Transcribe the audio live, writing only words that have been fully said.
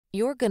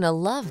You're gonna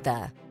love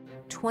the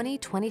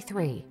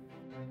 2023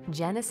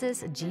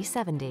 Genesis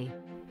G70.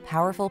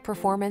 Powerful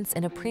performance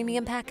in a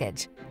premium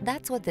package.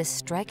 That's what this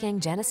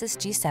striking Genesis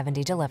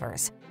G70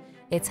 delivers.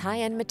 Its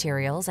high-end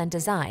materials and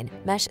design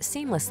mesh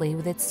seamlessly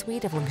with its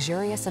suite of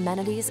luxurious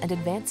amenities and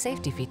advanced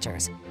safety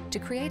features to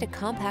create a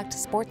compact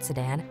sports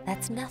sedan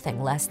that's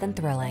nothing less than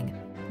thrilling.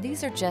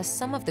 These are just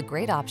some of the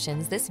great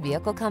options this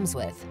vehicle comes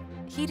with: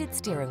 heated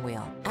steering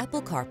wheel,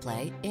 Apple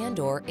CarPlay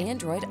and/or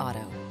Android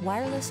Auto,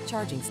 wireless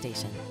charging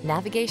station,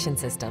 navigation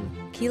system,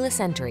 keyless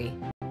entry,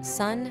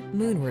 sun,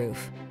 moonroof,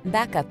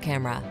 backup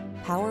camera,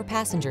 power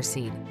passenger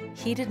seat,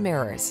 heated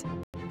mirrors,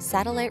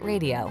 satellite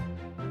radio.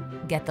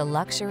 Get the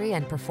luxury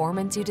and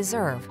performance you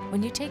deserve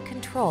when you take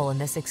control in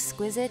this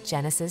exquisite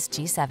Genesis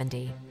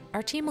G70.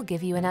 Our team will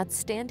give you an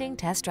outstanding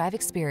test drive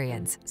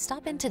experience.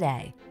 Stop in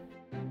today.